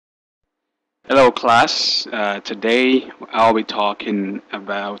Hello class, today I'll be talking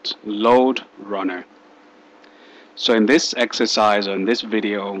about LoadRunner. So in this exercise or in this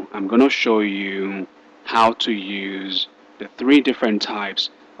video, I'm going to show you how to use the three different types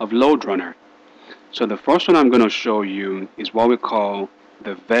of LoadRunner. So the first one I'm going to show you is what we call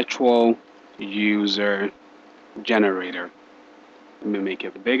the virtual user generator. Let me make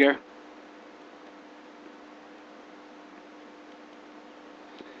it bigger.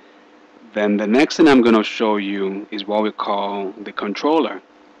 Then the next thing I'm going to show you is what we call the controller.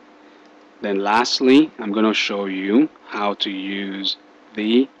 Then lastly, I'm going to show you how to use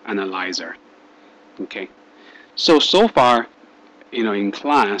the analyzer. Okay. So far, in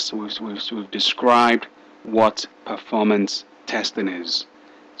class, we've described what performance testing is.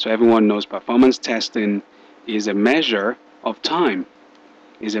 So everyone knows performance testing is a measure of time,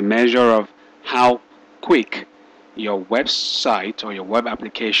 is a measure of how quick your website or your web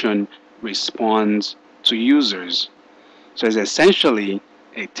application responds to users. So it's essentially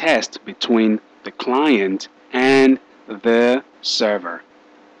a test between the client and the server.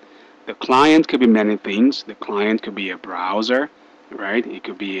 The client could be many things. The client could be a browser, right? It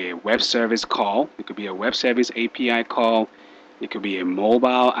could be a web service call. It could be a web service API call. It could be a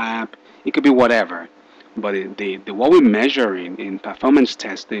mobile app. It could be whatever. But what we're measuring in performance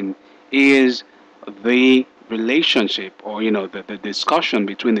testing is the relationship, or the discussion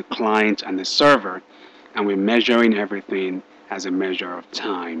between the client and the server, and we're measuring everything as a measure of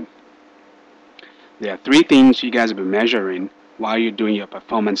time. There are three things you guys will be measuring while you're doing your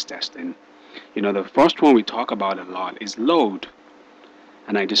performance testing. The first one we talk about a lot is load.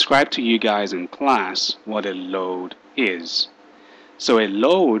 And I described to you guys in class what a load is. So a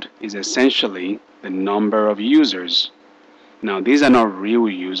load is essentially the number of users. Now these are not real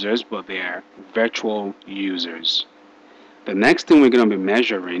users, but they are virtual users. The next thing we're going to be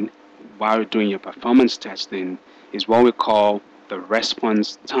measuring while you're doing your performance testing is what we call the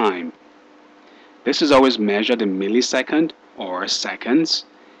response time. This is always measured in milliseconds or seconds,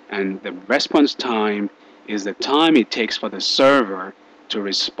 and the response time is the time it takes for the server to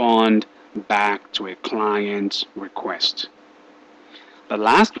respond back to a client's request. The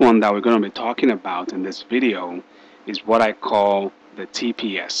last one that we're going to be talking about in this video is what I call the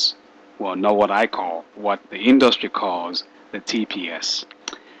TPS. Well, not what I call, what the industry calls the TPS.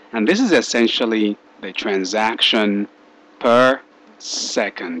 And this is essentially the transaction per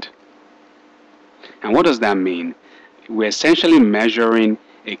second. And what does that mean? We're essentially measuring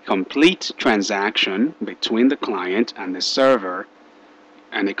a complete transaction between the client and the server.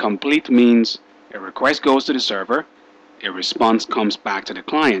 And a complete means a request goes to the server, a response comes back to the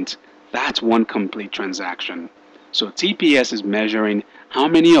client. That's one complete transaction. So TPS is measuring how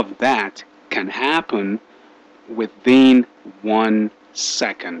many of that can happen within 1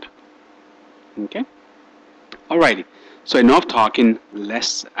 second. Okay? Alrighty. So enough talking,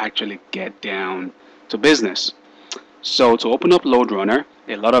 let's actually get down to business. So to open up LoadRunner,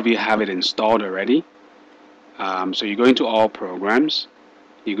 a lot of you have it installed already. So you go into all programs,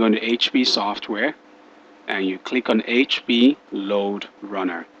 you go into HP software, and you click on HP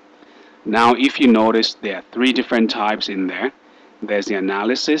LoadRunner. Now if you notice, there are three different types in there. There's the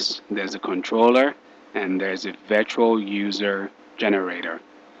analysis, there's the controller, and there's a virtual user generator.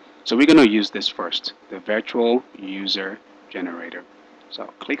 So we're going to use this first, the virtual user generator. So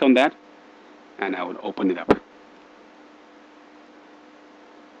I'll click on that and I will open it up.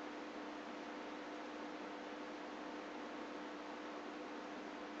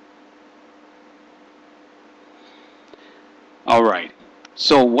 Alright,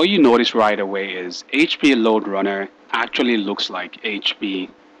 so what you notice right away is HP LoadRunner actually looks like HP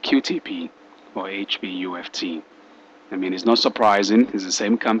QTP or HP UFT. I mean, it's not surprising, it's the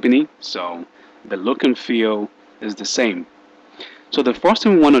same company, so the look and feel is the same. So the first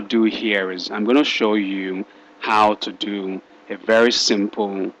thing we want to do here is I'm going to show you how to do a very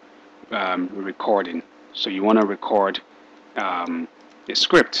simple recording. So you want to record a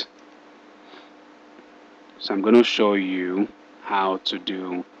script. So I'm going to show you how to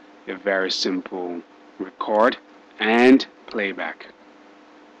do a very simple record and playback.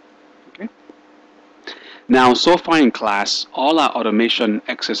 Okay. Now, so far in class, all our automation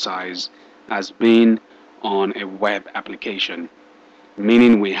exercise has been on a web application,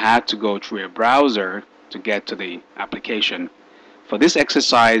 meaning we had to go through a browser to get to the application. For this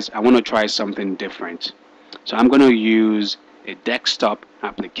exercise, I want to try something different. So I'm going to use a desktop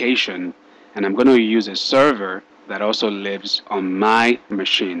application, and I'm going to use a server that also lives on my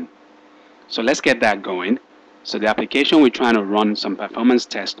machine. So let's get that going. So the application we're trying to run some performance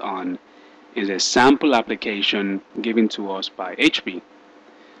test on is a sample application given to us by HP.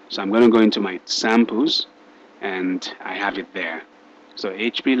 So I'm going to go into my samples, and I have it there. So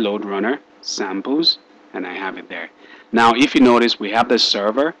HP LoadRunner samples, and I have it there. Now, if you notice, we have the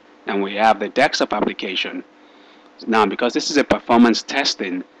server and we have the desktop application. Now, because this is a performance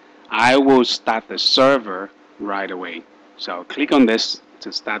testing, I will start the server right away. So I'll click on this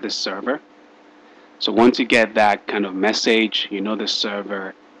to start the server. So once you get that kind of message, you know the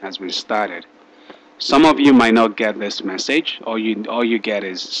server has been started. Some of you might not get this message. All you get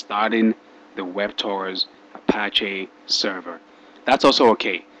is starting the WebTors Apache server. That's also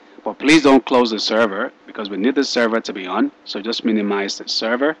okay. But please don't close the server because we need the server to be on. So just minimize the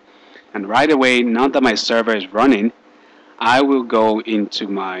server. And right away, now that my server is running, I will go into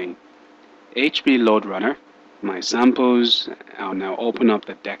my HP LoadRunner, my samples. I'll now open up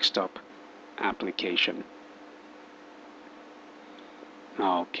the desktop application.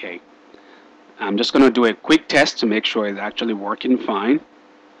 Okay. I'm just going to do a quick test to make sure it's actually working fine.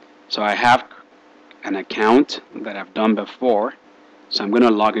 So I have an account that I've done before. So I'm going to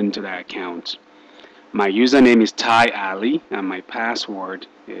log into that account. My username is Ty Ali and my password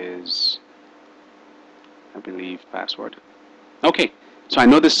is, I believe, password. Okay, so I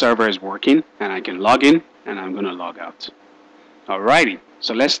know the server is working and I can log in and I'm going to log out. Alrighty,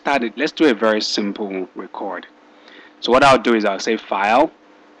 so let's start it. Let's do a very simple record. So what I'll do is I'll say File,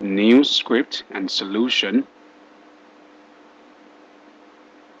 New Script, and Solution.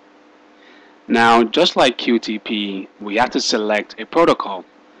 Now, just like QTP, we have to select a protocol.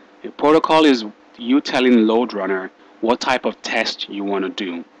 A protocol is you telling LoadRunner what type of test you want to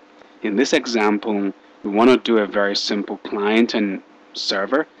do. In this example, we want to do a very simple client and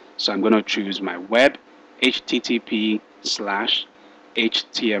server. So I'm going to choose my web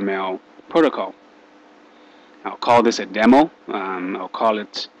HTTP/HTML protocol. I'll call this a demo. I'll call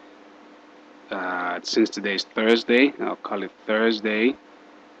it, since today is Thursday, I'll call it Thursday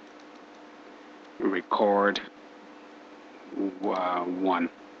record 1.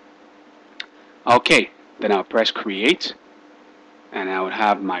 Okay, then I'll press create and I would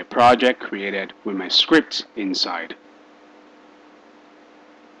have my project created with my script inside.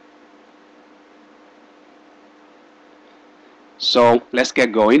 So let's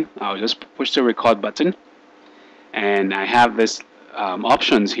get going. I'll just push the record button and I have this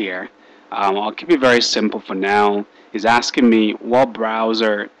options here. I'll keep it very simple for now. It's asking me what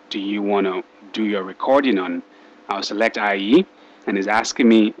browser do you want to do your recording on. I'll select IE and it's asking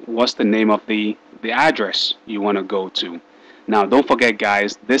me what's the name of the address you want to go to. Now don't forget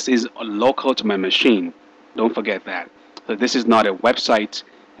guys, this is local to my machine. Don't forget that. So this is not a website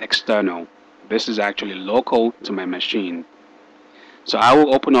external. This is actually local to my machine. So I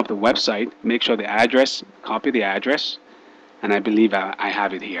will open up the website, make sure the address, copy the address, and I believe I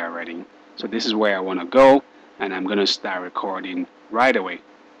have it here already. So this is where I want to go, and I'm going to start recording right away.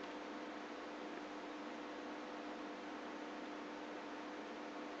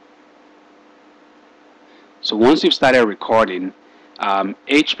 So once you've started recording,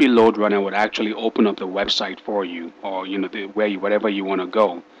 HP LoadRunner would actually open up the website for you, or wherever you want to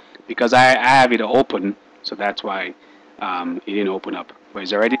go. Because I have it open, so that's why it didn't open up. But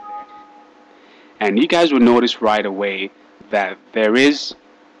it's already there. And you guys will notice right away that there is.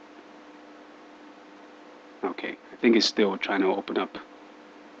 Okay, I think it's still trying to open up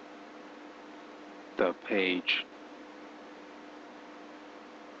the page.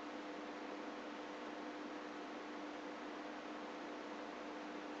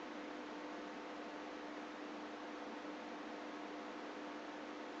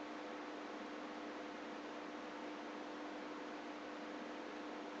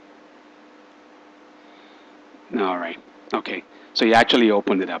 All right. Okay. So you actually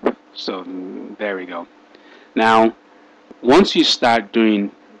opened it up. So there we go. Now, once you start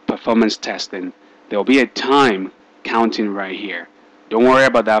doing performance testing, there will be a time counting right here. Don't worry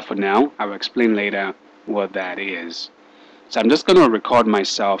about that for now. I will explain later what that is. So I'm just going to record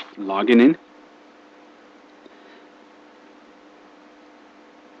myself logging in.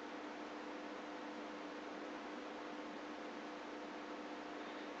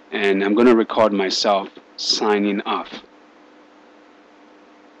 And I'm going to record myself signing off.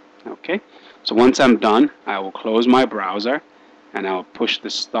 Okay, so once I'm done, I will close my browser and I'll push the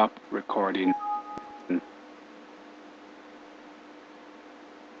stop recording.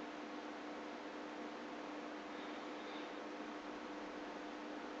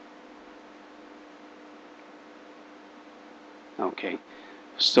 Okay,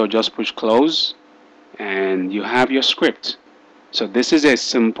 so just push close and you have your script. So this is a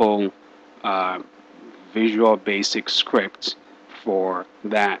simple Visual Basic script for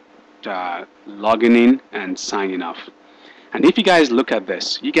that logging in and signing off. And if you guys look at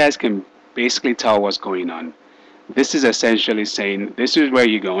this, you guys can basically tell what's going on. This is essentially saying this is where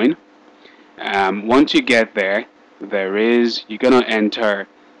you're going. Once you get there, you're gonna enter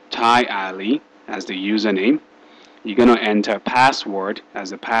Ty Ali as the username. You're gonna enter password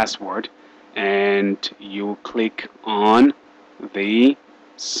as the password, and you click on the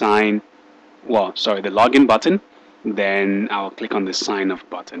sign. Well, sorry, the login button. Then I'll click on the sign off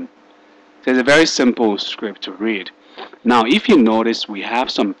button. So it's a very simple script to read. Now, if you notice, we have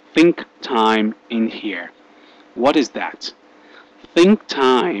some think time in here. What is that? Think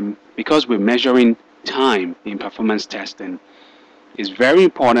time, because we're measuring time in performance testing, it's very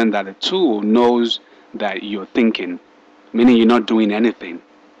important that the tool knows that you're thinking, meaning you're not doing anything.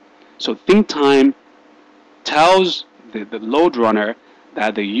 So think time tells the load runner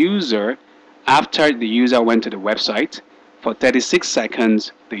that the user, after the user went to the website, for 36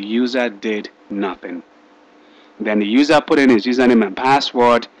 seconds, the user did nothing. Then the user put in his username and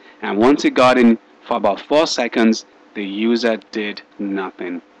password, and once he got in for about 4 seconds, the user did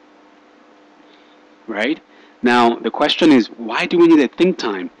nothing. Right? Now, the question is, why do we need a think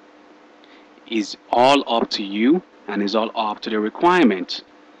time? It's all up to you, and it's all up to the requirement.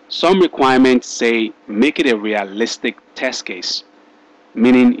 Some requirements say make it a realistic test case,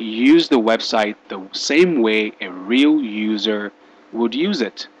 meaning use the website the same way a real user would use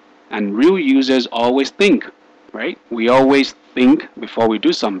it. And real users always think, right? We always think before we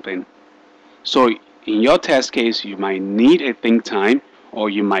do something. So in your test case, you might need a think time or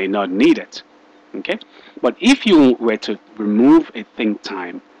you might not need it. Okay? But if you were to remove a think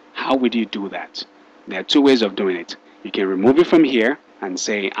time, how would you do that? There are two ways of doing it. You can remove it from here and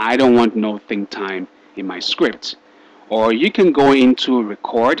say, I don't want no think time in my script. Or you can go into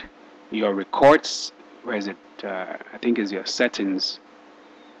record, your records, where is it? I think it's your settings.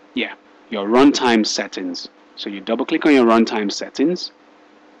 Yeah, your runtime settings. So you double click on your runtime settings,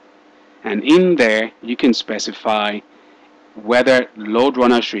 and in there you can specify whether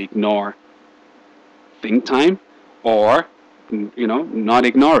LoadRunner should ignore think time or not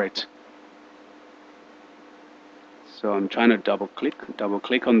ignore it. So I'm trying to double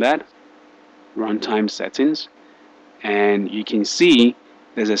click on that runtime settings, and you can see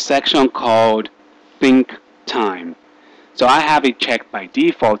there's a section called think time. So I have it checked by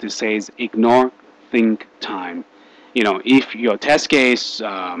default. It says ignore think time. If your test case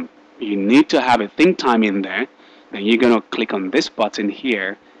you need to have a think time in there, then you're going to click on this button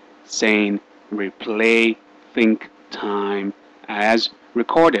here saying replay think time as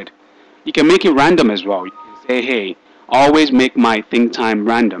recorded. You can make it random as well. You can say, hey, always make my think time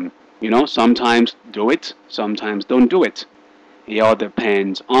random. Sometimes do it, sometimes don't do it. It all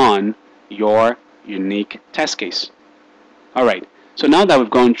depends on your unique test case. Alright, so now that we've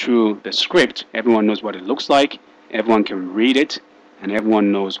gone through the script, everyone knows what it looks like, everyone can read it, and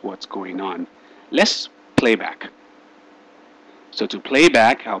everyone knows what's going on. Let's play back. So to play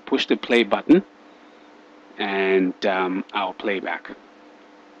back, I'll push the play button, and I'll play back.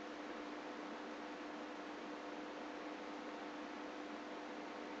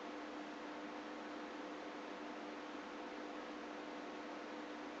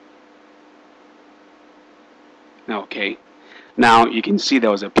 Okay, now you can see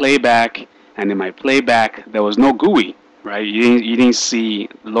there was a playback, and in my playback there was no GUI, right? You didn't see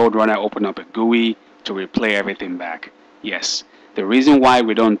LoadRunner open up a GUI to replay everything back. Yes, the reason why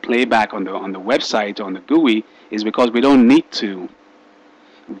we don't play back on the website on the GUI is because we don't need to.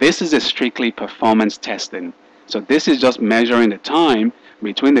 This is a strictly performance testing. So this is just measuring the time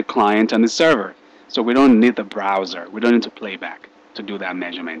between the client and the server. So we don't need the browser. We don't need to play back to do that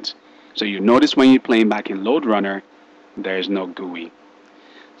measurement. So you notice when you're playing back in LoadRunner, there is no GUI.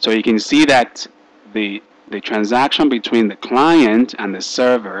 So you can see that the transaction between the client and the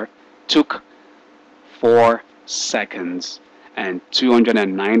server took 4 seconds and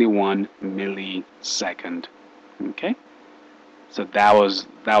 291 milliseconds. Okay? So that was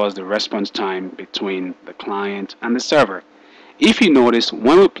the response time between the client and the server. If you notice,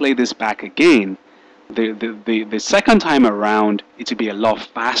 when we play this back again, the second time around, it will be a lot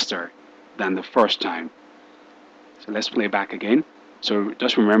faster than the first time. So let's play back again. So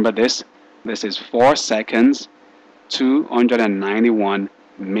just remember this. This is 4 seconds, 291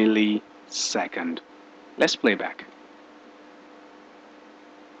 milliseconds. Let's play back.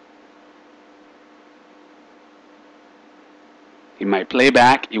 In my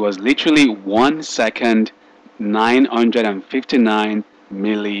playback, it was literally 1 second, 959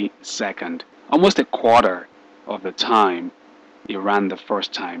 milliseconds. Almost a quarter of the time it ran the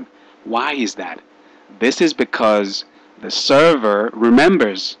first time. Why is that? This is because the server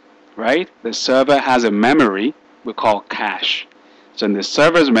remembers, right? The server has a memory, we call cache. So in the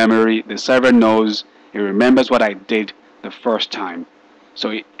server's memory, the server knows, it remembers what I did the first time.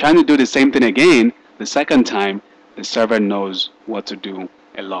 So trying to do the same thing again the second time, the server knows what to do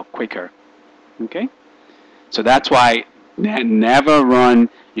a lot quicker. Okay? So that's why never run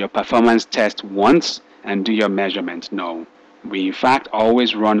your performance test once and do your measurement. No. We in fact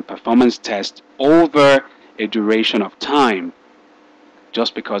always run performance tests over a duration of time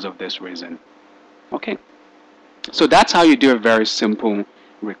just because of this reason. Okay. So that's how you do a very simple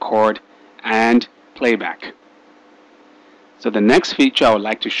record and playback. So the next feature I would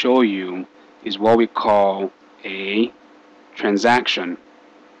like to show you is what we call a transaction.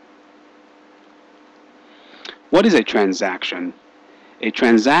 What is a transaction? A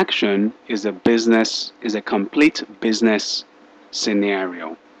transaction is a complete business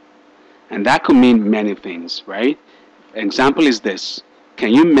scenario. And that could mean many things, right? Example is this.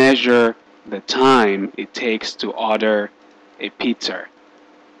 Can you measure the time it takes to order a pizza?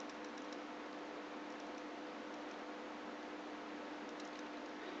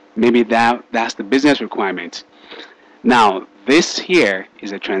 Maybe that's the business requirement. Now, this here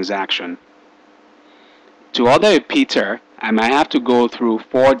is a transaction. To order a pizza, I might have to go through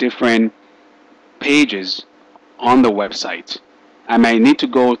 4 different pages on the website. I might need to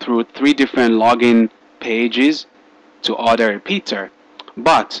go through 3 different login pages to order a pizza.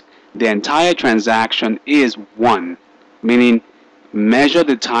 But the entire transaction is one, meaning measure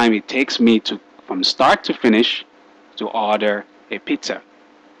the time it takes me from start to finish to order a pizza.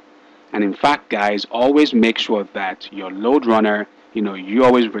 And in fact, guys, always make sure that your LoadRunner, you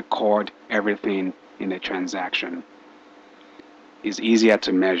always record everything in the transaction. It's easier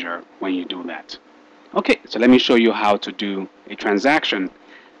to measure when you do that. Okay, so let me show you how to do a transaction.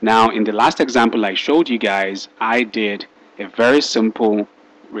 Now, in the last example I showed you guys, I did a very simple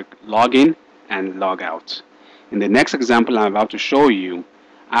login and logout. In the next example I'm about to show you,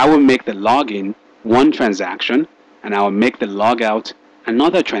 I will make the login one transaction and I will make the logout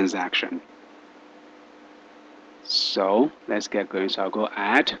another transaction. So let's get going. So I'll go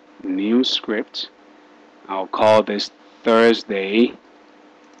add new script. I'll call this Thursday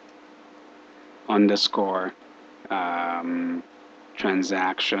underscore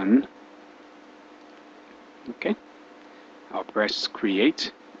transaction. Okay. I'll press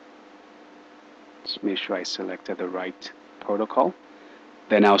create. Just make sure I selected the right protocol.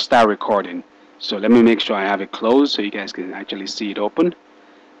 Then I'll start recording. So let me make sure I have it closed so you guys can actually see it open.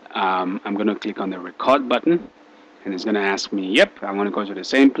 I'm going to click on the record button and it's going to ask me, yep, I want to go to the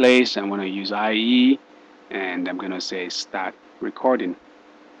same place. I want to use IE and I'm going to say start recording.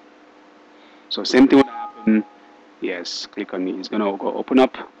 So same thing will happen. Yes, click on it. It's going to go open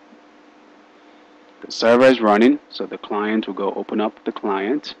up. The server is running, so the client will go open up the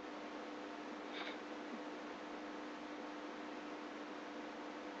client.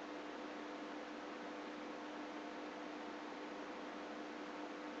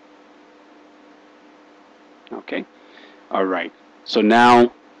 Okay, all right. So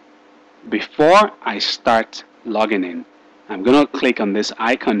now, before I start logging in, I'm going to click on this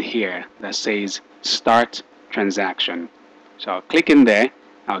icon here that says Start Transaction. So I'll click in there.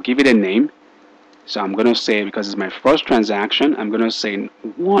 I'll give it a name. So I'm going to say, because it's my first transaction, I'm going to say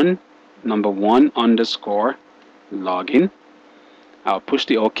number one underscore login. I'll push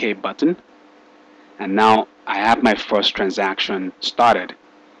the OK button. And now I have my first transaction started.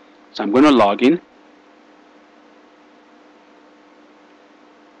 So I'm going to log in.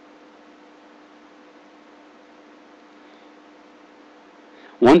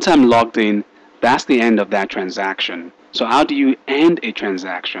 Once I'm logged in, that's the end of that transaction. So how do you end a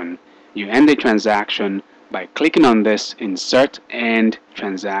transaction? You end a transaction by clicking on this Insert End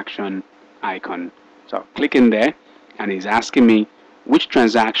Transaction icon. So I'll click in there and he's asking me, which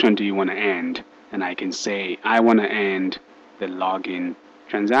transaction do you want to end? And I can say, I want to end the login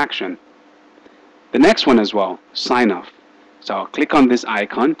transaction. The next one as well, sign off. So I'll click on this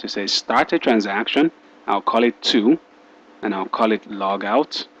icon to say start a transaction. I'll call it 2 and I'll call it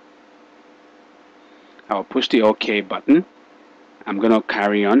logout. I'll push the OK button. I'm going to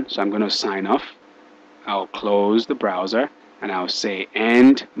carry on, so I'm going to sign off. I'll close the browser and I'll say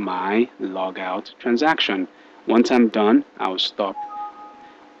end my logout transaction. Once I'm done, I'll stop.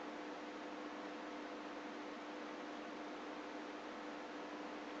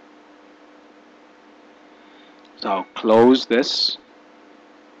 So I'll close this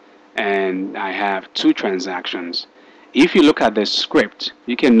and I have 2 transactions. If you look at this script,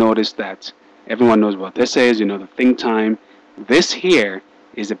 you can notice that everyone knows what this is, the think time. This here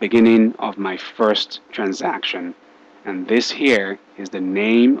is the beginning of my first transaction. And this here is the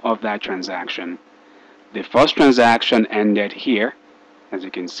name of that transaction. The first transaction ended here, as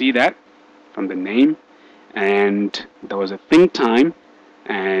you can see that from the name, and there was a think time,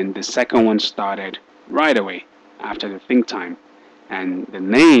 and the second one started right away after the think time, and the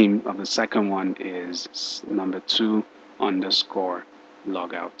name of the second one is number 2 underscore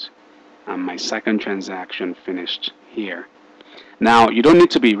logout, and my second transaction finished here. Now, you don't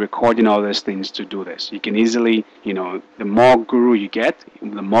need to be recording all these things to do this. You can easily, the more guru you get,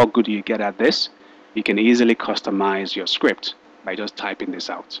 the more good you get at this, you can easily customize your script by just typing this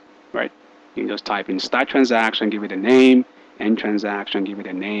out, right? You can just type in start transaction, give it a name, end transaction, give it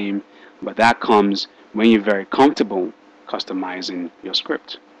a name, but that comes when you're very comfortable customizing your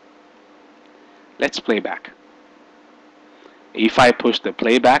script. Let's play back. If I push the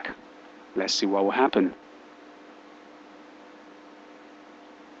playback, let's see what will happen.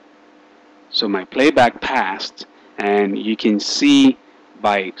 So my playback passed, and you can see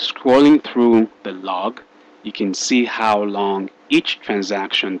by scrolling through the log, you can see how long each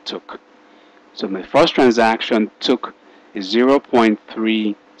transaction took. So my first transaction took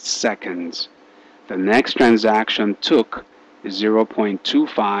 0.3 seconds. The next transaction took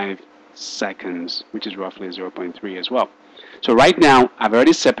 0.25 seconds, which is roughly 0.3 as well. So right now, I've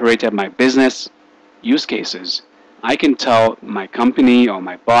already separated my business use cases. I can tell my company or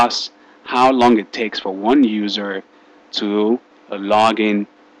my boss how long it takes for one user to log in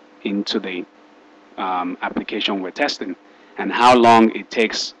into the application we're testing, and how long it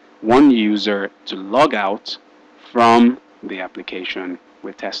takes one user to log out from the application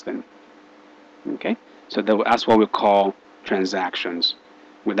we're testing. Okay, so that's what we call transactions.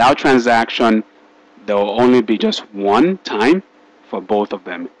 Without transaction, there will only be just one time for both of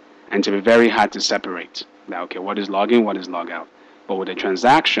them, and to be very hard to separate. Now, okay, what is login, what is logout? But with a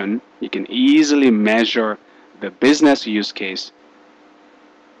transaction, you can easily measure the business use case,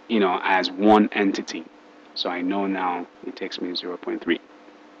 as one entity. So I know now it takes me 0.3.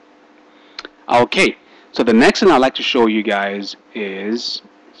 Okay, so the next thing I'd like to show you guys is,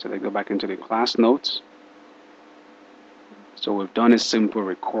 so let's go back into the class notes. So we've done a simple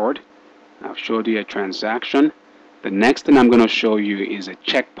record. I've showed you a transaction. The next thing I'm going to show you is a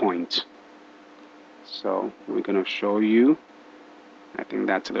checkpoint. So we're going to show you, I think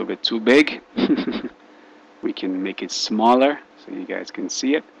that's a little bit too big. We can make it smaller so you guys can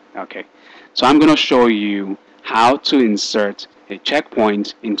see it. Okay, so I'm going to show you how to insert a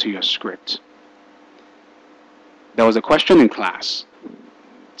checkpoint into your script. There was a question in class.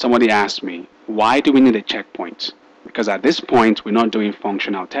 Somebody asked me, why do we need a checkpoint? Because at this point, we're not doing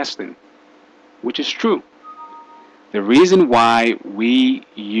functional testing, which is true. The reason why we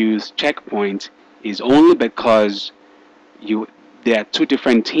use checkpoint is only because there are two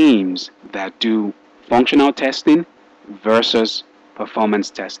different teams that do functional testing versus performance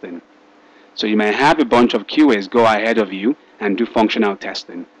testing. So you may have a bunch of QAs go ahead of you and do functional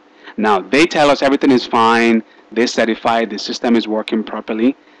testing. Now, they tell us everything is fine, they certify the system is working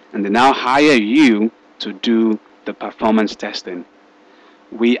properly, and they now hire you to do the performance testing.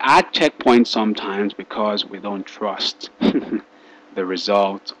 We add checkpoints sometimes because we don't trust the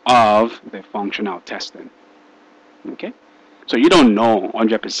result of the functional testing. Okay? So you don't know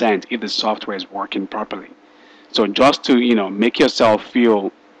 100% if the software is working properly. So just to, make yourself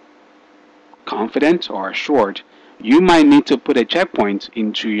feel confident or assured, you might need to put a checkpoint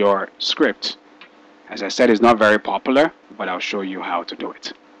into your script. As I said, it's not very popular, but I'll show you how to do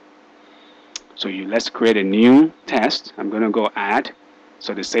it. So let's create a new test. I'm going to go add.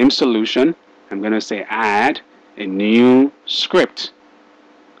 So the same solution, I'm going to say add a new script.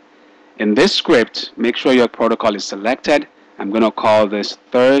 In this script, make sure your protocol is selected. I'm going to call this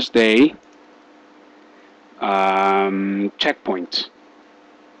Thursday checkpoint.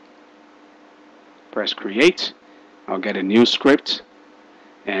 Press create. I'll get a new script,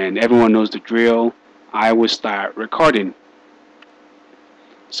 and everyone knows the drill. I will start recording.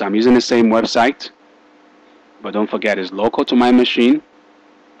 So I'm using the same website, but don't forget it's local to my machine.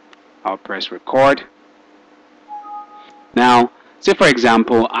 I'll press record. Now, say for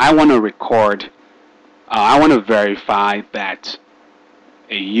example, I want to record, I want to verify that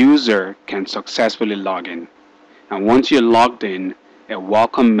a user can successfully log in. And once you're logged in, a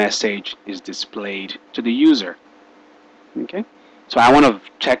welcome message is displayed to the user. Okay? So I want to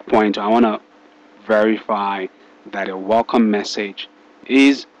checkpoint, I want to verify that a welcome message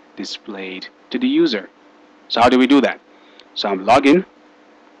is displayed to the user. So how do we do that? So I'm logging.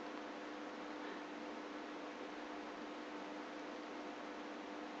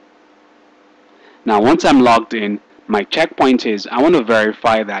 Now once I'm logged in, my checkpoint is I want to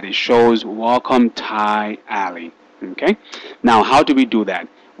verify that it shows welcome Thai Alley. Okay? Now how do we do that?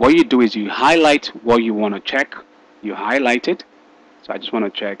 what you do is you highlight what you want to check. You highlight it. So I just want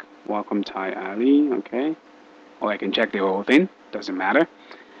to check welcome Thai Ali, okay? Or I can check the whole thing, doesn't matter.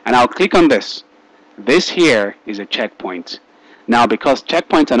 And I'll click on this. This here is a checkpoint. Now, because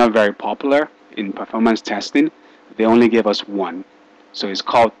checkpoints are not very popular in performance testing, they only give us one. So it's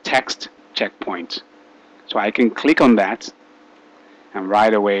called text checkpoint. So I can click on that, and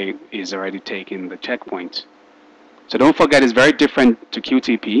right away is already taking the checkpoint. So don't forget, it's very different to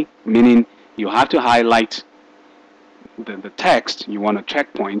QTP, meaning you have to highlight the text you want to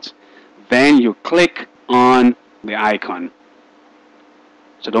checkpoint, then you click on the icon.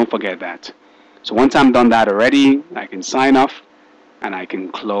 So don't forget that. So once I'm done that already, I can sign off and I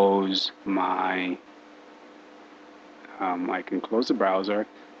can close my I can close the browser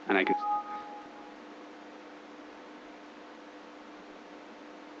and I can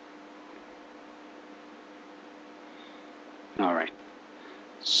alright.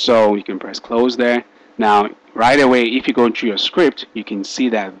 So you can press close there. Now right away, if you go into your script, you can see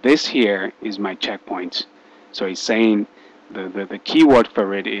that this here is my checkpoint. So it's saying the keyword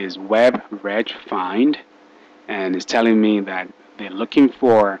for it is web reg find, and it's telling me that they're looking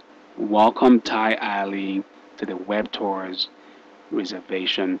for welcome Thai Ali to the web tours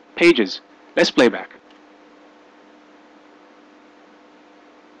reservation pages. Let's play back.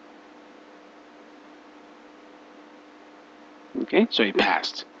 Okay, so it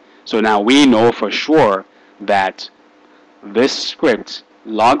passed. So now we know for sure that this script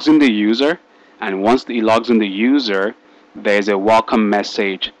logs in the user, and once it logs in the user, there's a welcome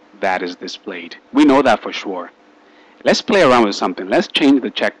message that is displayed. We know that for sure. Let's play around with something. Let's change the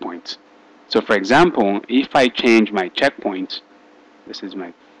checkpoint. So for example, if I change my checkpoint, this is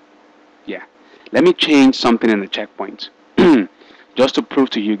my, yeah. Let me change something in the checkpoint just to prove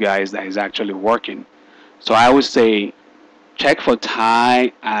to you guys that it's actually working. So I would say check for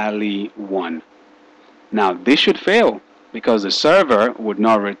Thai Ali 1. Now this should fail because the server would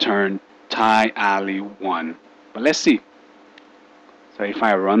not return Thai Ali 1. But let's see. So if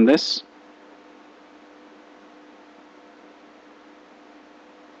I run this,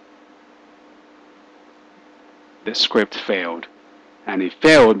 the script failed. And it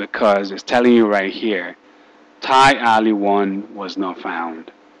failed because it's telling you right here, Thai Ali 1 was not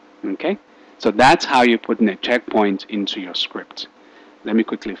found. Okay? So that's how you put in a checkpoint into your script. Let me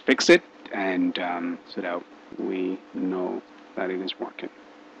quickly fix it and so that we know that it is working.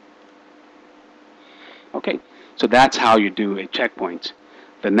 Okay, so that's how you do a checkpoint.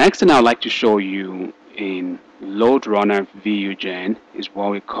 The next thing I'd like to show you in LoadRunner VUGen is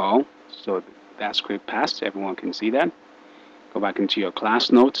what we call, so that script passed, everyone can see that. Go back into your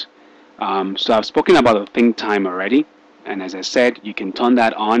class notes. So I've spoken about the think time already, and as I said, you can turn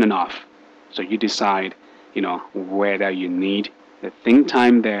that on and off. So you decide, whether you need the think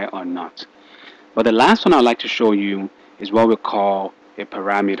time there or not. But the last one I'd like to show you is what we call a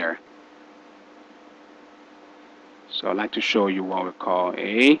parameter. So I'd like to show you what we call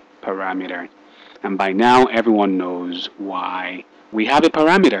a parameter. And by now, everyone knows why we have a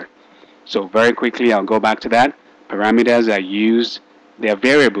parameter. So very quickly, I'll go back to that. Parameters are used, they are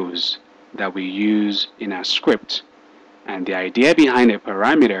variables that we use in our script. And the idea behind a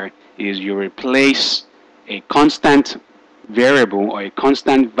parameter is you replace a constant variable or a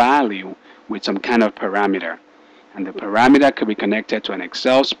constant value with some kind of parameter. And the parameter could be connected to an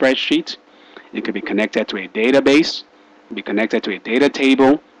Excel spreadsheet. It could be connected to a database, be connected to a data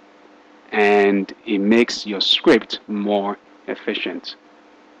table, and it makes your script more efficient.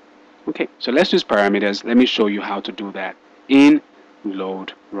 Okay, so let's use parameters. Let me show you how to do that in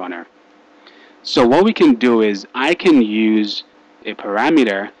LoadRunner. So what we can do is I can use a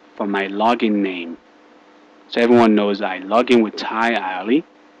parameter for my login name. So everyone knows I log in with Thai Ali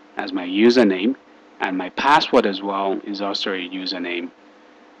as my username, and my password as well is also a username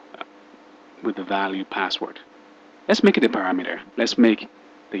with the value password. Let's make it a parameter. Let's make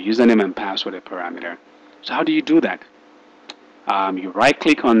the username and password a parameter. So how do you do that? You right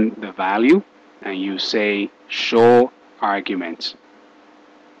click on the value and you say show arguments.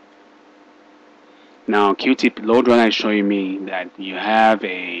 Now QTP LoadRunner is showing me that you have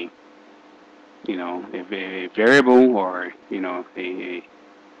a variable or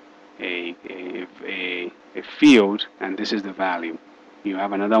a field, and this is the value. You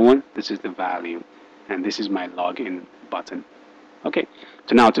have another one, this is the value, and this is my login button. Okay,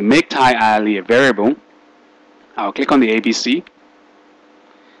 so now to make Thai Ali a variable, I'll click on the ABC.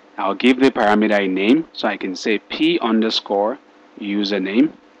 I'll give the parameter a name, so I can say p underscore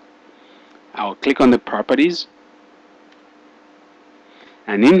username. I'll click on the properties,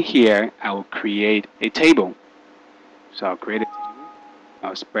 and in here I will create a table. So I'll create a table.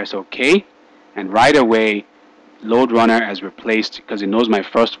 I'll press OK, and right away LoadRunner has replaced, because it knows my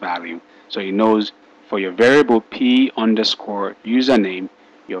first value. So it knows for your variable p underscore username,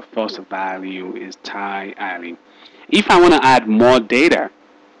 your first value is Ty Ali. If I want to add more data,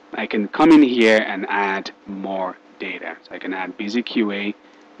 I can come in here and add more data. So I can add busyQA,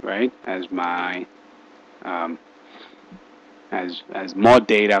 right, as my as more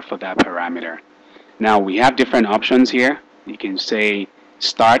data for that parameter. Now we have different options here. You can say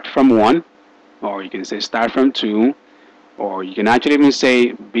start from 1, or you can say start from 2, or you can actually even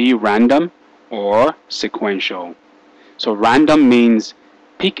say be random or sequential. So random means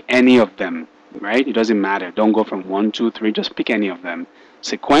pick any of them, right? It doesn't matter. Don't go from 1, 2, 3, just pick any of them.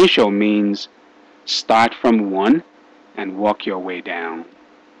 Sequential means start from 1 and work your way down.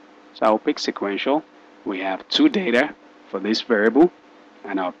 So I'll pick sequential. We have 2 data for this variable,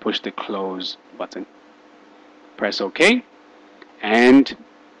 and I'll push the close button. Press OK, and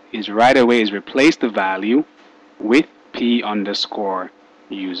right away is replace the value with p underscore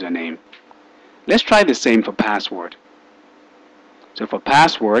username. Let's try the same for password. So for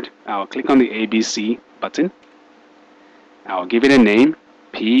password, I'll click on the ABC button. I'll give it a name,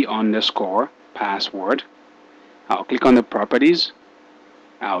 p underscore password. I'll click on the properties.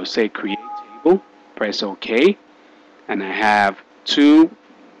 I'll say create table, press OK, and I have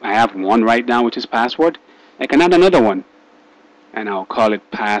one right now, which is password. I can add another one, and I'll call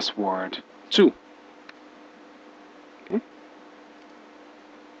it password 2. Okay.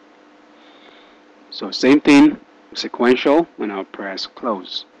 So same thing, sequential, and I'll press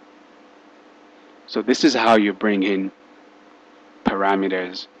close. So this is how you bring in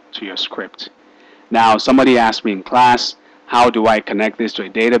parameters to your script. Now somebody asked me in class, how do I connect this to a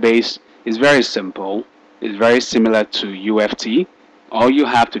database? It's very simple. It's very similar to UFT. All you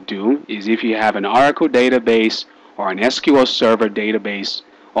have to do is, if you have an Oracle database or an SQL Server database,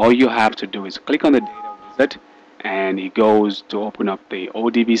 all you have to do is click on the data wizard, and it goes to open up the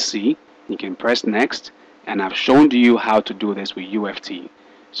ODBC. You can press next, and I've shown you how to do this with UFT.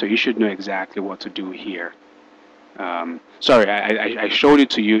 So you should know exactly what to do here. Sorry, I showed it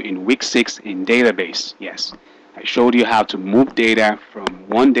to you in week 6 in database. Yes, I showed you how to move data from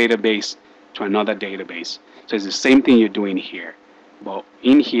one database to another database. So it's the same thing you're doing here. But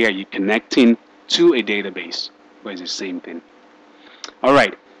in here, you're connecting to a database, but it's the same thing. All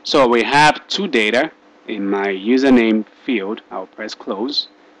right, so we have 2 data in my username field. I'll press close,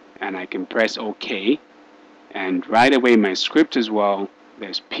 and I can press OK. And right away, my script as well,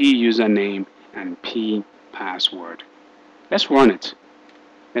 there's p username and p password. Let's run it.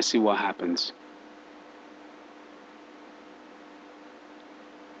 Let's see what happens.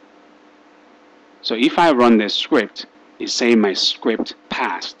 So if I run this script, it's saying my script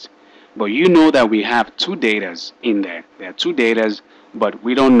passed. But you know that we have 2 datas in there. There are 2 datas, but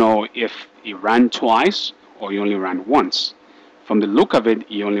we don't know if it ran twice or it only ran once. From the look of it,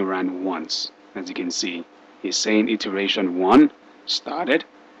 it only ran once. As you can see, it's saying iteration 1 started,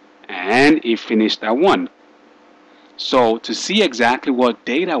 and it finished at 1. So to see exactly what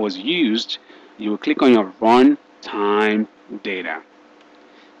data was used, you will click on your runtime data.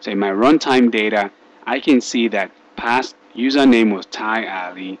 So in my runtime data, I can see that past username was Ty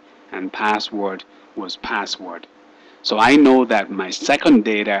Ali and password was password. So I know that my second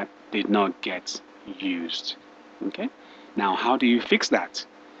data did not get used. Okay. Now how do you fix that?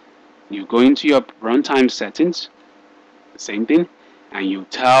 You go into your runtime settings, the same thing, and you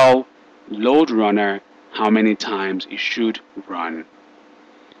tell LoadRunner how many times it should run.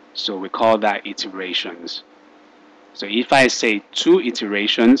 So we call that iterations. So if I say 2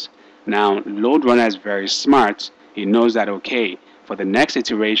 iterations, now LoadRunner is very smart. It knows that, okay, for the next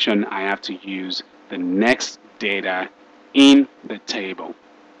iteration, I have to use the next data in the table.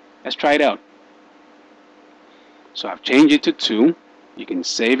 Let's try it out. So I've changed it to 2. You can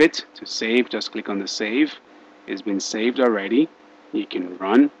save it. To save, just click on the save. It's been saved already. You can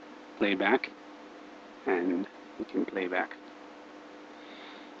run playback, and you can playback.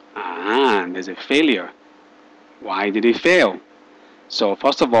 There's a failure. Why did it fail? So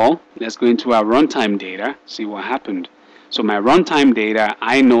first of all, let's go into our runtime data, see what happened. So my runtime data,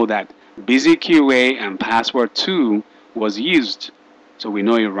 I know that busyQA and password 2 was used. So we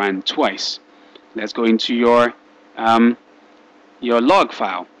know it ran twice. Let's go into your log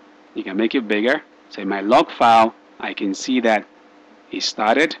file. You can make it bigger. Say my log file, I can see that it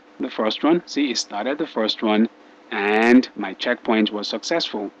started the first one. See, it started the first one, and my checkpoint was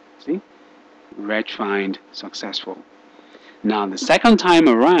successful. See? Reg find successful. Now the second time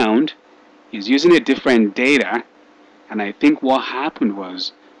around is using a different data, and I think what happened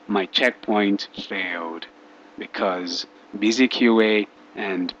was my checkpoint failed because busyQA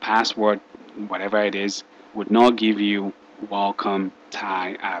and password, whatever it is, would not give you welcome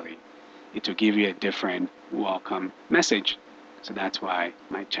Thai Ali. It will give you a different welcome message. So that's why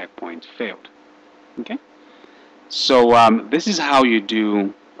my checkpoint failed. Okay. So this is how you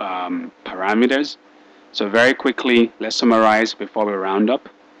do parameters. So very quickly, let's summarize before we round up.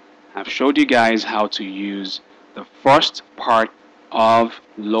 I've showed you guys how to use the first part of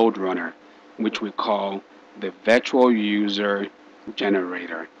LoadRunner, which we call the virtual user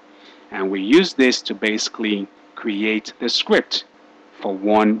generator. And we use this to basically create the script for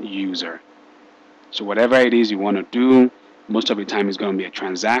one user. So whatever it is you want to do, most of the time it's going to be a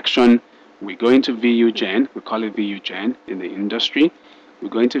transaction. We go into VUGen, we call it VUGen in the industry. We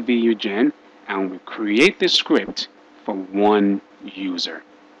go into VUGen and we create the script for one user.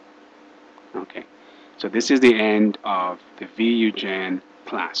 Okay, so this is the end of the VUGen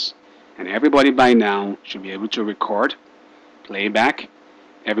class. And everybody by now should be able to record, playback.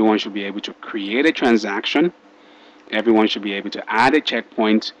 Everyone should be able to create a transaction. Everyone should be able to add a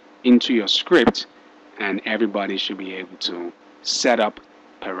checkpoint into your script, and everybody should be able to set up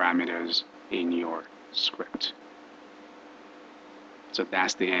parameters in your script. So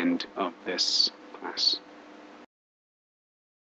that's the end of this class.